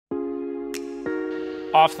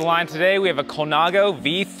Off the line today, we have a Colnago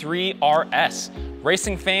V3RS.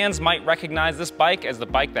 Racing fans might recognize this bike as the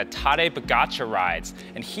bike that Tadej Pogačar rides,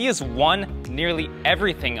 and he has won nearly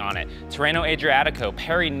everything on it. Tirreno Adriatico,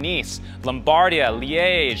 Paris-Nice, Lombardia,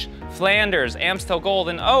 Liège, Flanders, Amstel Gold,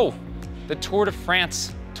 and oh, the Tour de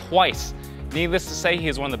France twice. Needless to say, he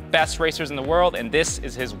is one of the best racers in the world, and this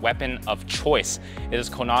is his weapon of choice. It is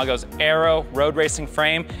Colnago's Aero road racing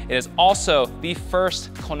frame. It is also the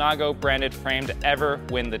first Colnago branded frame to ever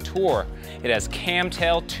win the Tour. It has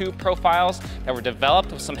camtail tube profiles that were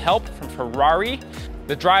developed with some help from Ferrari.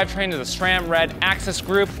 The drivetrain is a SRAM red axis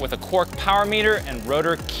group with a cork power meter and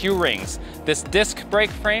rotor Q-rings. This disc brake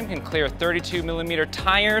frame can clear 32mm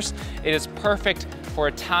tires. It is perfect for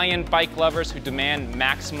Italian bike lovers who demand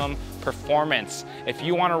maximum performance. If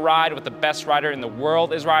you want to ride what the best rider in the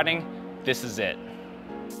world is riding, this is it.